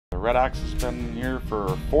Red Ox has been here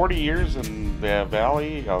for 40 years in the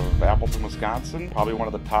valley of Appleton, Wisconsin. Probably one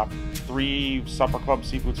of the top 3 supper club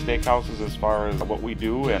seafood steakhouses as far as what we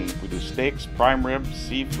do. And we do steaks, prime rib,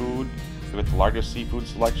 seafood. We have the largest seafood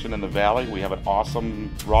selection in the valley. We have an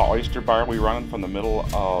awesome raw oyster bar we run from the middle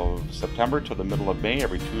of September to the middle of May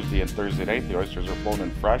every Tuesday and Thursday night. The oysters are flown in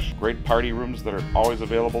fresh. Great party rooms that are always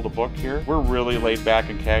available to book here. We're really laid back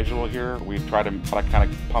and casual here. We try to kind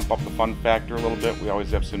of pump up the fun factor a little bit. We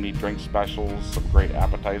always have some neat drink specials, some great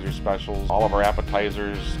appetizer specials. All of our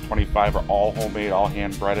appetizers, 25, are all homemade, all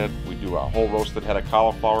hand breaded. We do a whole roasted head of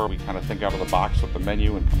cauliflower. We kind of think out of the box with the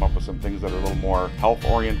menu and come up with some things that are a little more health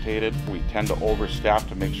orientated. We tend to overstaff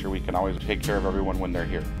to make sure we can always take care of everyone when they're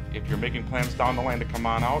here. If you're making plans down the line to come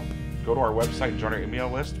on out, go to our website and join our email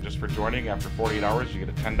list. Just for joining, after 48 hours, you get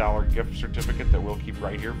a $10 gift certificate that we'll keep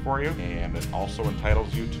right here for you. And it also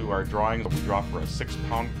entitles you to our drawings. We draw for a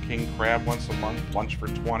 6-pound king crab once a month, lunch for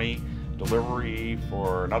 20, delivery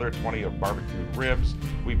for another 20 of barbecued ribs.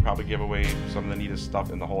 We probably give away some of the neatest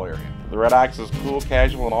stuff in the whole area. The Red Ox is cool,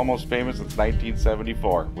 casual, and almost famous since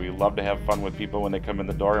 1974. We love to have fun with people when they come in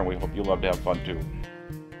the door, and we hope you love to have fun too.